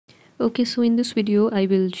Okay, so in this video, I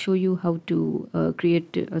will show you how to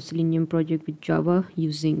create a Selenium project with Java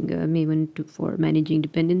using Maven for managing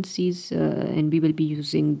dependencies, and we will be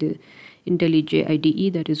using the IntelliJ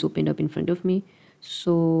IDE that is opened up in front of me.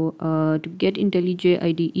 So to get IntelliJ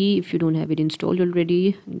IDE, if you don't have it installed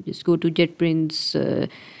already, just go to JetBrains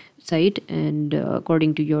site, and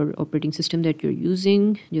according to your operating system that you're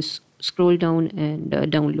using, just scroll down and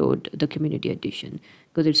download the community edition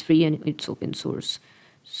because it's free and it's open source.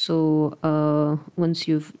 So once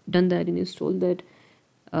you've done that and installed that,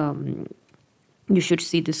 you should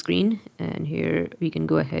see the screen, and here we can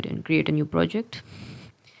go ahead and create a new project.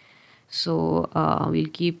 So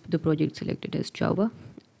we'll keep the project selected as Java,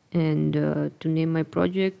 and to name my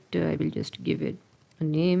project, I will just give it a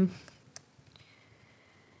name,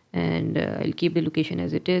 and I'll keep the location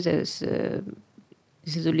as it is, as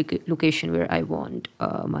this is a location where I want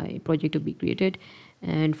my project to be created.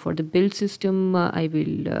 And for the build system, I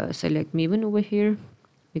will select Maven over here,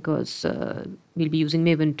 because we'll be using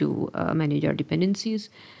Maven to manage our dependencies.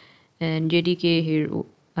 And JDK here,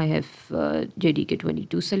 I have JDK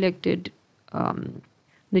 22 selected.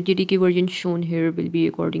 The JDK version shown here will be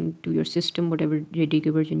according to your system, whatever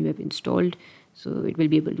JDK version you have installed. So it will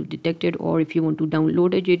be able to detect it, or if you want to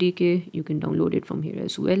download a JDK, you can download it from here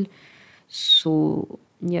as well. So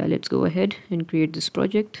yeah, let's go ahead and create this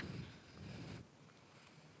project.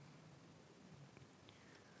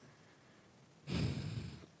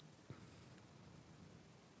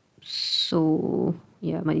 So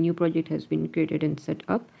yeah, my new project has been created and set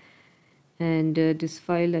up, and this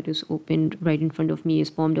file that is opened right in front of me is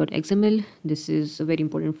pom.xml. This is a very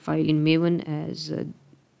important file in Maven, as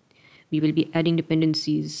we will be adding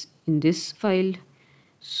dependencies in this file.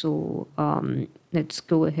 So let's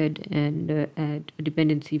go ahead and add a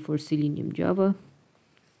dependency for Selenium Java.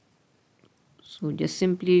 So just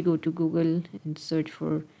simply go to Google and search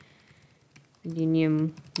for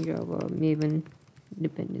Selenium Java Maven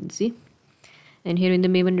dependency. And here in the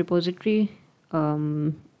Maven repository,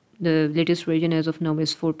 the latest version as of now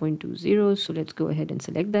is 4.20. So let's go ahead and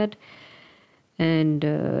select that. And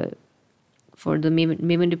for the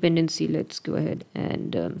Maven dependency, let's go ahead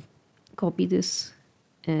and copy this.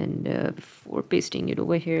 And before pasting it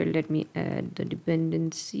over here, let me add the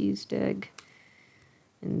dependencies tag,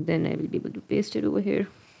 and then I will be able to paste it over here.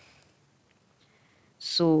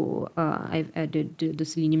 So I've added the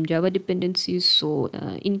Selenium Java dependencies. So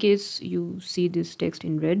in case you see this text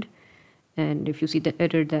in red, and if you see the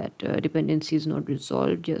error that dependency is not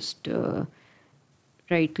resolved, just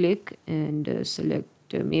right click and select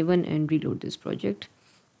Maven and reload this project.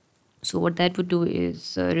 So what that would do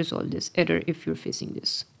is resolve this error if you're facing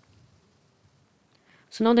this.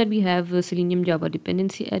 So now that we have a Selenium Java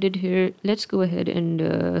dependency added here, let's go ahead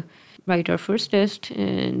and write our first test,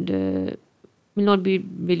 and we'll not be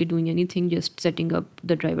really doing anything, just setting up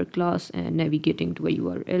the driver class and navigating to a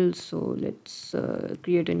URL. So let's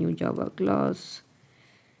create a new Java class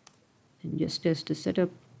and just test the setup.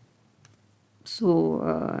 So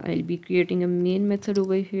I'll be creating a main method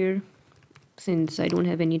over here. Since I don't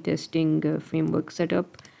have any testing framework set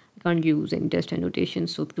up, I can't use any test annotation.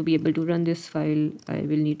 So to be able to run this file, I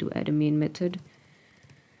will need to add a main method.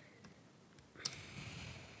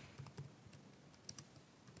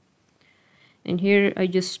 And here I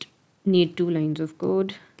just need 2 lines of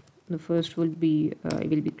code. The first will be I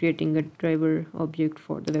will be creating a driver object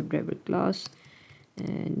for the WebDriver class,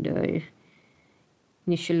 and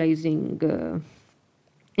initializing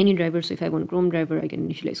any driver. So if I want Chrome driver, I can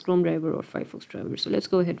initialize Chrome driver or Firefox driver. So let's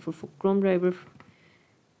go ahead for Chrome driver,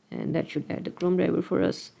 and that should add the Chrome driver for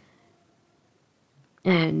us.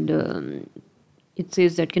 And it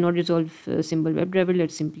says that cannot resolve symbol WebDriver.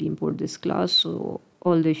 Let's simply import this class. So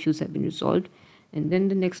all the issues have been resolved. And then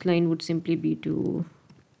the next line would simply be to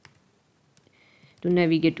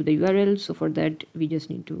navigate to the URL. So for that, we just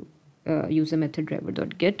need to use a method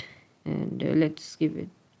driver.get, and let's give it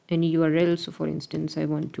any URL. So for instance, I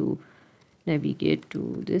want to navigate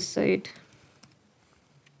to this site,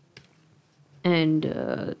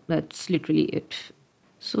 and that's literally it.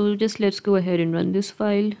 So just let's go ahead and run this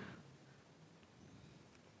file.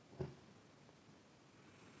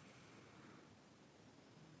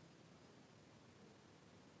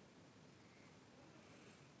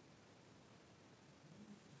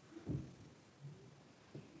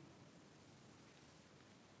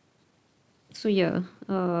 So yeah,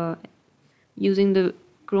 using the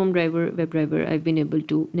Chrome driver, WebDriver, I've been able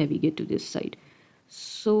to navigate to this site.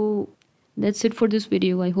 So that's it for this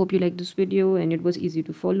video. I hope you liked this video and it was easy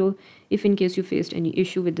to follow. If in case you faced any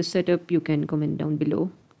issue with the setup, you can comment down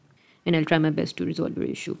below, and I'll try my best to resolve your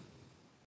issue.